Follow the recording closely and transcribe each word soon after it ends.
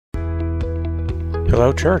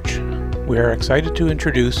Hello Church! We are excited to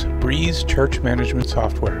introduce Breeze Church Management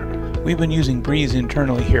Software. We've been using Breeze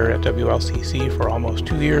internally here at WLCC for almost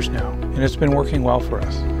 2 years now, and it's been working well for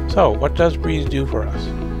us. So, what does Breeze do for us?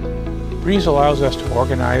 Breeze allows us to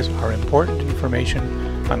organize our important information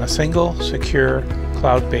on a single, secure,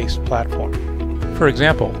 cloud-based platform. For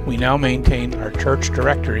example, we now maintain our church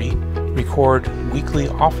directory, record weekly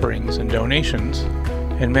offerings and donations,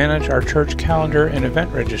 and manage our church calendar and event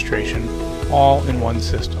registration all in one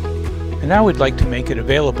system. And now we'd like to make it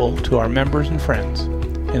available to our members and friends.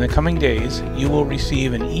 In the coming days, you will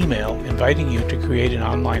receive an email inviting you to create an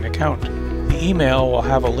online account. The email will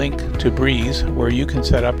have a link to Breeze where you can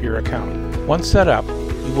set up your account. Once set up,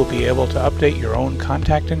 you will be able to update your own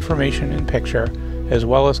contact information and picture, as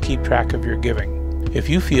well as keep track of your giving. If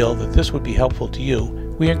you feel that this would be helpful to you,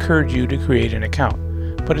 we encourage you to create an account,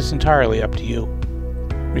 but it's entirely up to you.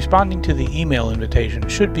 Responding to the email invitation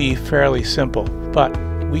should be fairly simple, but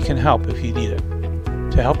we can help if you need it.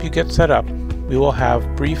 To help you get set up, we will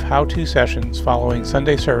have brief how-to sessions following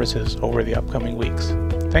Sunday services over the upcoming weeks.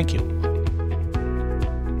 Thank you.